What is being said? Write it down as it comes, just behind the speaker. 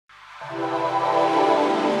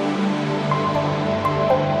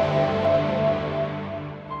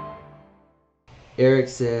Eric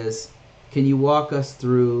says, can you walk us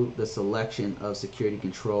through the selection of security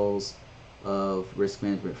controls of risk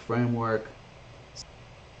management framework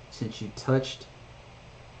since you touched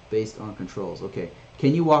based on controls? Okay.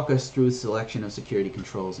 Can you walk us through selection of security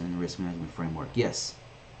controls in the risk management framework? Yes.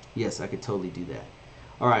 Yes, I could totally do that.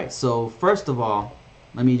 All right. So first of all,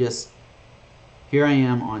 let me just, here I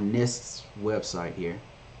am on NIST's website here.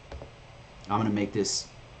 I'm going to make this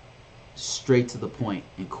straight to the point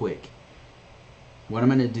and quick. What I'm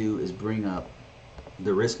going to do is bring up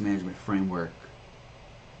the risk management framework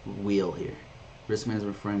wheel here. Risk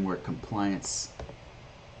management framework compliance.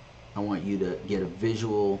 I want you to get a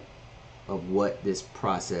visual of what this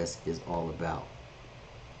process is all about.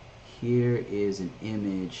 Here is an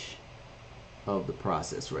image of the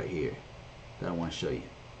process right here that I want to show you.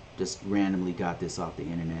 Just randomly got this off the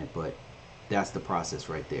internet, but that's the process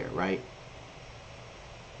right there, right?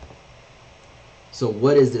 So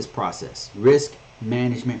what is this process? Risk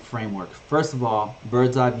management framework. First of all,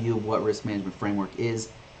 bird's eye view of what risk management framework is.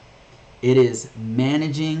 It is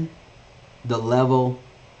managing the level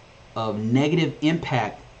of negative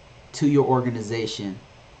impact to your organization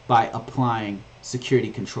by applying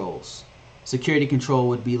security controls. Security control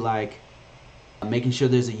would be like making sure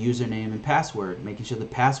there's a username and password, making sure the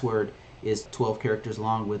password is 12 characters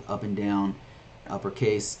long with up and down,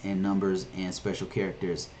 uppercase and numbers and special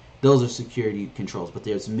characters. Those are security controls, but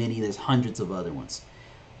there's hundreds of other ones.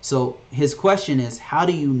 So his question is, how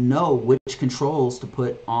do you know which controls to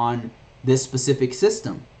put on this specific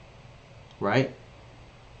system, right?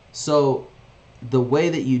 So the way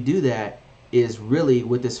that you do that is really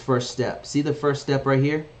with this first step. See the first step right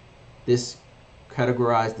here? This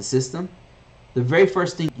categorize the system. The very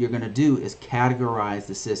first thing you're going to do is categorize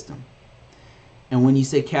the system. And when you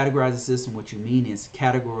say categorize the system, what you mean is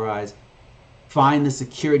categorize, find the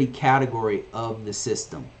security category of the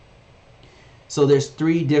system. So there's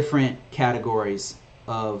 3 different categories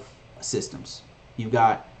of systems. You've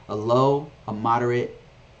got a low, a moderate,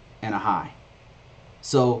 and a high.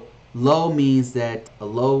 So low means that a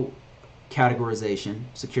low categorization,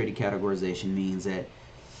 security categorization means that,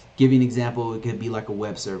 give you an example, it could be like a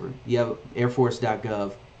web server. You have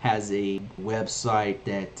airforce.gov has a website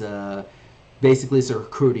that basically it's a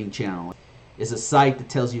recruiting channel. It's a site that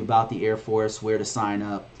tells you about the Air Force, where to sign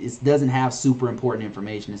up. It doesn't have super important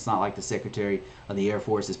information. It's not like the Secretary of the Air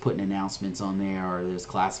Force is putting announcements on there or there's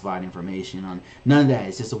classified information on. None of that.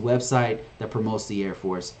 It's just a website that promotes the Air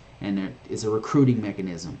Force, and it's a recruiting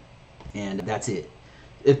mechanism. And that's it.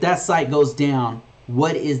 If that site goes down,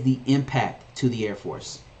 what is the impact to the Air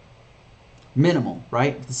Force? Minimal,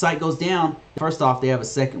 right? If the site goes down, first off, they have a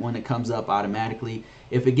second one that comes up automatically.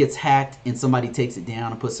 If it gets hacked and somebody takes it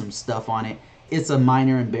down and puts some stuff on it, it's a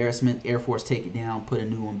minor embarrassment. Air Force take it down, put a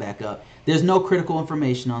new one back up. There's no critical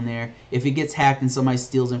information on there. If it gets hacked and somebody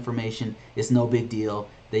steals information, it's no big deal.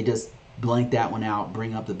 They just blank that one out,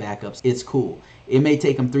 bring up the backups. It's cool. It may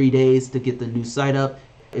take them 3 days to get the new site up.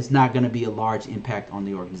 It's not going to be a large impact on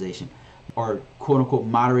the organization. Or quote unquote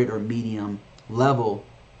moderate or medium level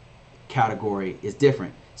category is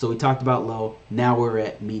different. So we talked about low, now we're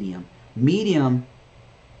at medium. Medium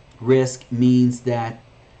risk means that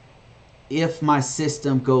if my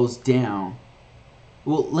system goes down,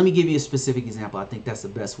 well, let me give you a specific example. I think that's the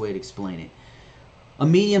best way to explain it. A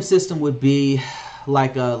medium system would be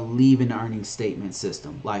like a leave and earning statement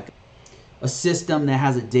system, like a system that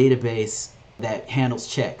has a database that handles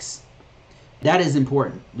checks. That is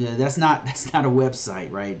important. That's not a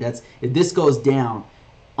website, right? If this goes down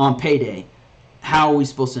on payday, how are we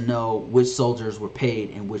supposed to know which soldiers were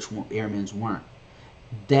paid and which airmen weren't?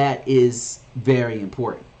 That is very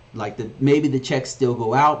important. Like maybe the checks still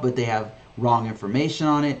go out, but they have wrong information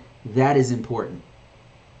on it. That is important.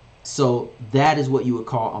 So that is what you would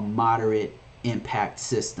call a moderate impact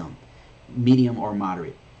system, medium or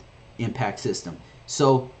moderate impact system.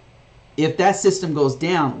 So if that system goes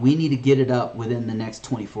down, we need to get it up within the next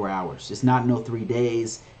 24 hours. It's not no 3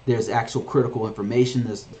 days. There's actual critical information.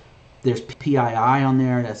 There's PII on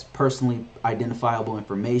there. That's personally identifiable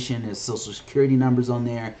information. There's social security numbers on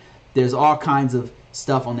there. There's all kinds of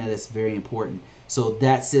stuff on there that's very important. So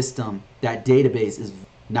that system, that database is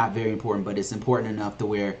not very important, but it's important enough to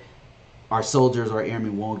where our soldiers or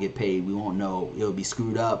airmen won't get paid. We won't know. It'll be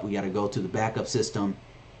screwed up. We got to go to the backup system,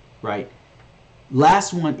 right?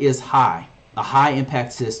 Last one is high. A high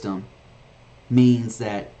impact system means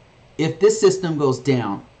that if this system goes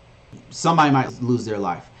down, somebody might lose their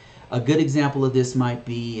life. A good example of this might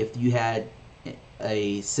be if you had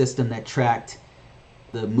a system that tracked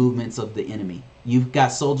the movements of the enemy. You've got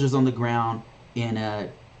soldiers on the ground in a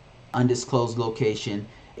undisclosed location,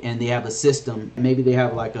 and they have a system. Maybe they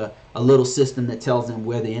have like a little system that tells them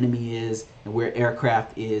where the enemy is and where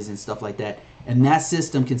aircraft is and stuff like that. And that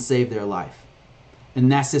system can save their life.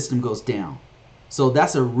 And that system goes down. So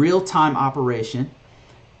that's a real-time operation.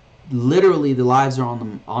 Literally, the lives are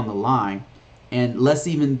on the line. And let's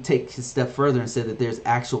even take a step further and say that there's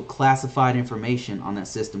actual classified information on that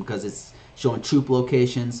system, because it's showing troop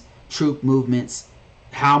locations, troop movements,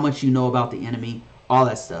 how much you know about the enemy, all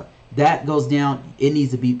that stuff. That goes down. It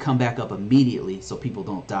needs to come back up immediately so people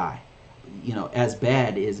don't die. You know, as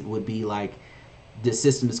bad as it would be, like the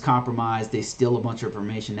system is compromised, they steal a bunch of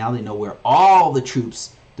information. Now they know where all the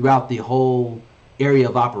troops throughout the whole area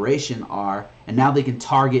of operation are, and now they can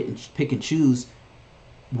target and pick and choose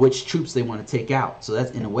which troops they want to take out. So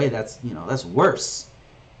that's, in a way, that's, you know, that's worse.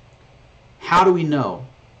 How do we know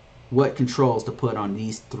what controls to put on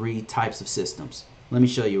these three types of systems? Let me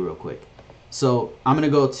show you real quick. So I'm going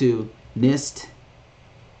to go to NIST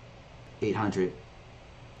 800,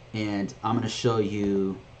 and I'm going to show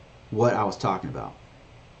you what I was talking about,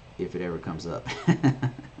 if it ever comes up.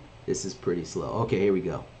 This is pretty slow. Okay, here we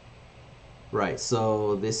go. Right,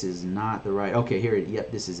 so this is not the right. Okay, here it.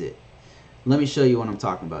 Yep, this is it. Let me show you what I'm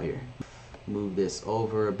talking about here. Move this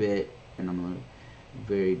over a bit, and I'm going to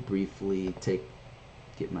very briefly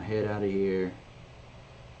get my head out of here.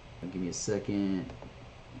 Give me a second.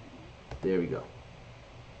 There we go.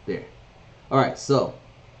 There. All right, so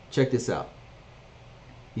check this out.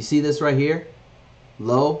 You see this right here?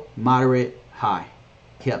 Low, moderate, high.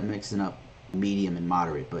 Kept mixing up medium and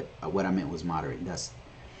moderate, but what I meant was moderate.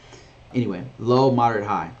 Anyway, low, moderate,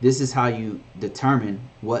 high. This is how you determine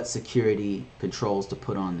what security controls to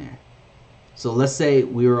put on there. So let's say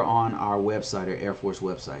we were on our website, our Air Force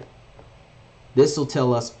website. This will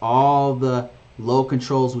tell us all the low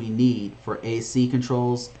controls we need for AC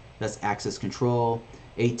controls, that's access control,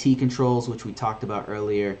 AT controls, which we talked about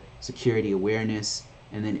earlier, security awareness,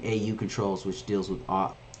 and then AU controls, which deals with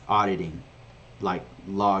auditing, like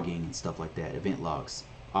logging and stuff like that, event logs,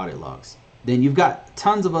 audit logs. Then you've got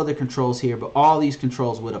tons of other controls here, but all these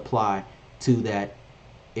controls would apply to that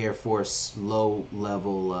Air Force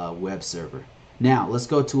low-level web server. Now, let's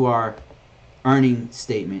go to our earning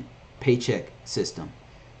statement, paycheck system.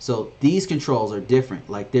 So these controls are different.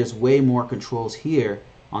 Like, there's way more controls here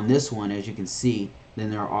on this one, as you can see, than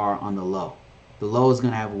there are on the low. The low is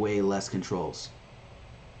going to have way less controls.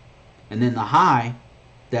 And then the high,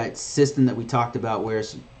 that system that we talked about where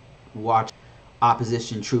it's watch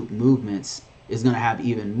opposition troop movements, is going to have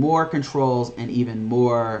even more controls and even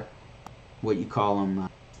more, what you call them,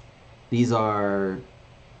 these are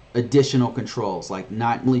additional controls. Like,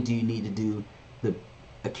 not only do you need to do the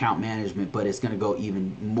account management, but it's going to go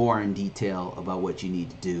even more in detail about what you need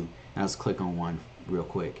to do. Now let's click on one real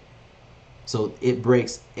quick. So it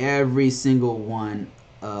breaks every single one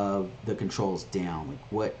of the controls down.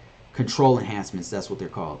 Like, what control enhancements, that's what they're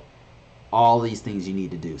called. All these things you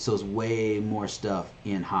need to do. So it's way more stuff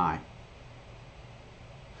in high.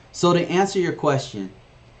 So to answer your question,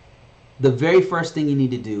 the very first thing you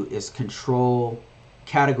need to do is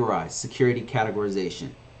categorize, security categorization.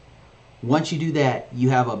 Once you do that, you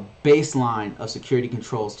have a baseline of security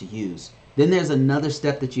controls to use. Then there's another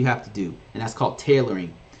step that you have to do, and that's called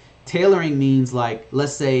tailoring. Tailoring means, like,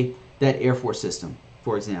 let's say that Air Force system,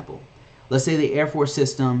 for example. Let's say the Air Force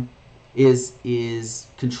system is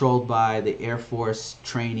controlled by the Air Force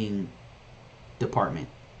Training Department.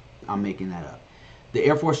 I'm making that up. The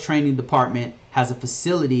Air Force Training Department has a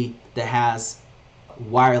facility that has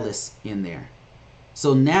wireless in there.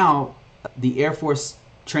 So now the Air Force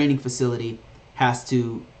Training facility has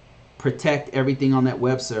to protect everything on that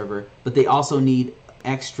web server, but they also need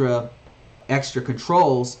extra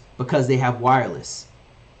controls because they have wireless,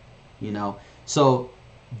 you know. So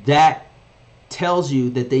that tells you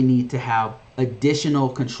that they need to have additional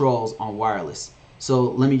controls on wireless. So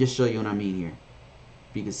let me just show you what I mean here,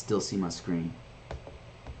 if you can still see my screen.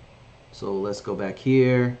 So let's go back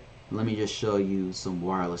here. Let me just show you some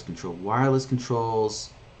wireless control. Wireless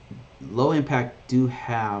controls, low impact do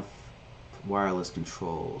have wireless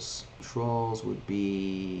controls. Controls would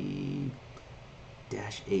be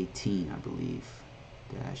 -18, I believe.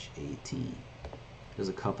 -18. There's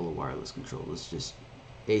a couple of wireless controls. Let's just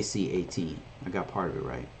AC18. I got part of it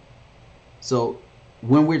right. So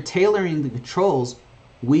when we're tailoring the controls,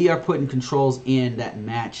 we are putting controls in that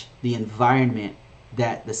match the environment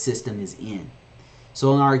that the system is in.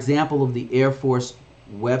 So in our example of the Air Force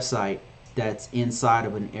website that's inside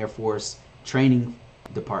of an Air Force training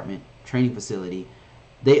department, training facility,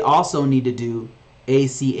 they also need to do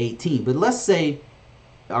AC18. But let's say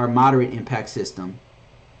Our moderate impact system,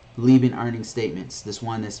 leaving earning statements, this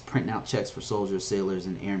one that's printing out checks for soldiers, sailors,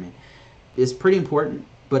 and airmen, is pretty important,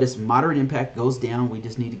 but its moderate impact goes down. We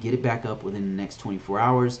just need to get it back up within the next 24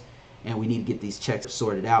 hours, and we need to get these checks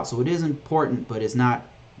sorted out. So it is important, but it's not,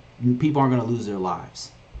 people aren't going to lose their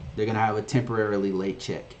lives. They're going to have a temporarily late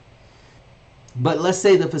check. But let's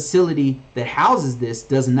say the facility that houses this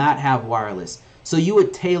does not have wireless. So you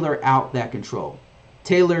would tailor out that control.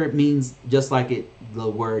 Tailor means just like the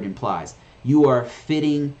word implies. You are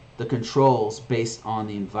fitting the controls based on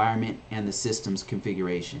the environment and the system's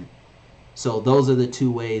configuration. So those are the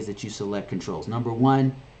two ways that you select controls. Number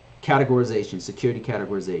one, categorization, security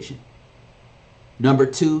categorization. Number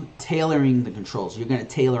two, tailoring the controls. You're going to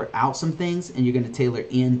tailor out some things and you're going to tailor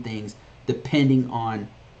in things depending on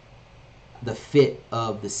the fit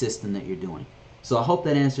of the system that you're doing. So I hope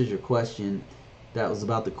that answers your question. That was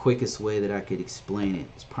about the quickest way that I could explain it.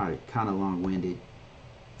 It's probably kind of long-winded.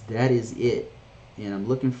 That is it. And I'm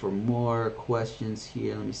looking for more questions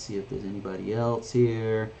here. Let me see if there's anybody else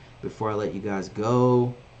here before I let you guys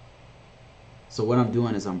go. So what I'm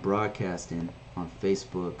doing is I'm broadcasting on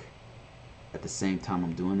Facebook at the same time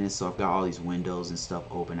I'm doing this. So I've got all these windows and stuff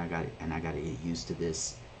open. I got to get used to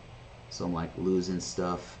this. So I'm like losing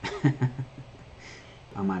stuff.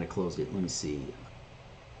 I might have closed it. Let me see.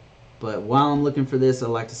 But while I'm looking for this, I'd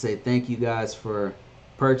like to say thank you guys for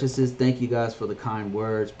purchases. Thank you guys for the kind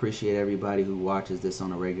words. Appreciate everybody who watches this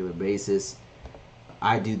on a regular basis.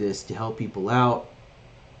 I do this to help people out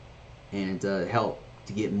and help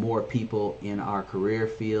to get more people in our career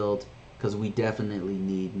field, because we definitely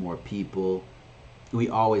need more people. We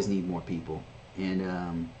always need more people.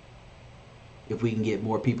 And if we can get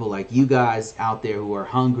more people like you guys out there who are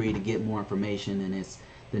hungry to get more information,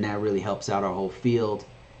 then that really helps out our whole field.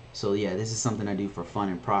 So yeah, this is something I do for fun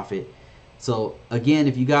and profit. So again,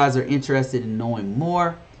 if you guys are interested in knowing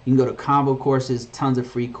more, you can go to ConvoCourses. Tons of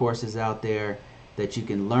free courses out there that you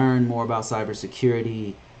can learn more about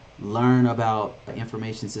cybersecurity, learn about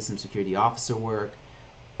information system security officer work,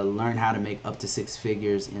 learn how to make up to 6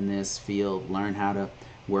 figures in this field, learn how to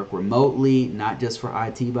work remotely, not just for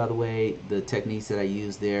IT, by the way. The techniques that I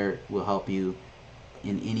use there will help you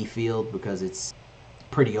in any field because it's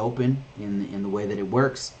pretty open in the way that it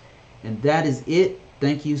works. And that is it.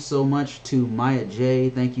 Thank you so much to Maya J.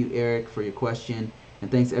 Thank you, Eric, for your question. And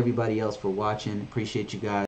thanks everybody else for watching. Appreciate you guys.